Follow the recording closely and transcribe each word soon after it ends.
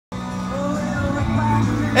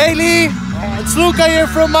Hey Lee, it's Luca here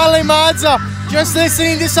from Male Mazza. Just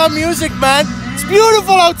listening to some music, man. It's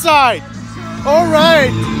beautiful outside.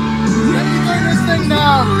 Alright, let me turn this thing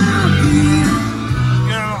down.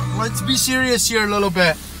 Let's be serious here a little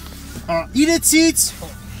bit. Heated seats,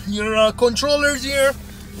 your controllers here,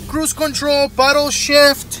 cruise control, paddle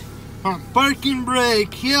shift, parking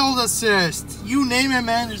brake, hill assist, you name it,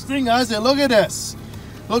 man. This thing has it. Look at this.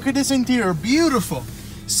 Look at this interior, beautiful.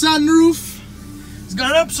 Sunroof. It's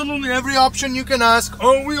got absolutely every option you can ask.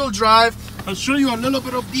 All-wheel drive. I'll show you a little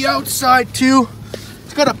bit of the outside too.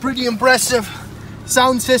 It's got a pretty impressive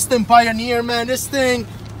sound system, Pioneer, man. This thing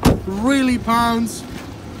really pounds.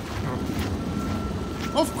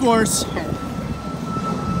 Of course,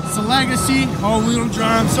 it's a Legacy, all-wheel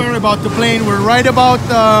drive. Sorry about the plane. We're right about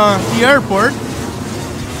the airport.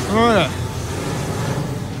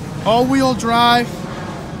 All-wheel drive.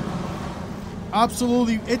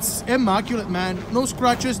 Absolutely, it's immaculate, man. No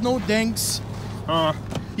scratches, no dings.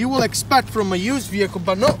 You will expect from a used vehicle,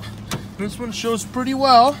 but no. This one shows pretty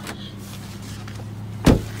well.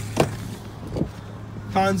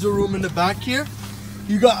 Tons of room in the back here.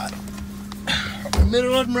 You got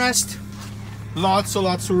middle armrest. Lots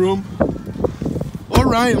of room.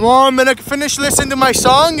 Alright, well, I'm gonna finish listening to my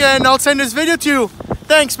song and I'll send this video to you.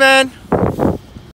 Thanks, man.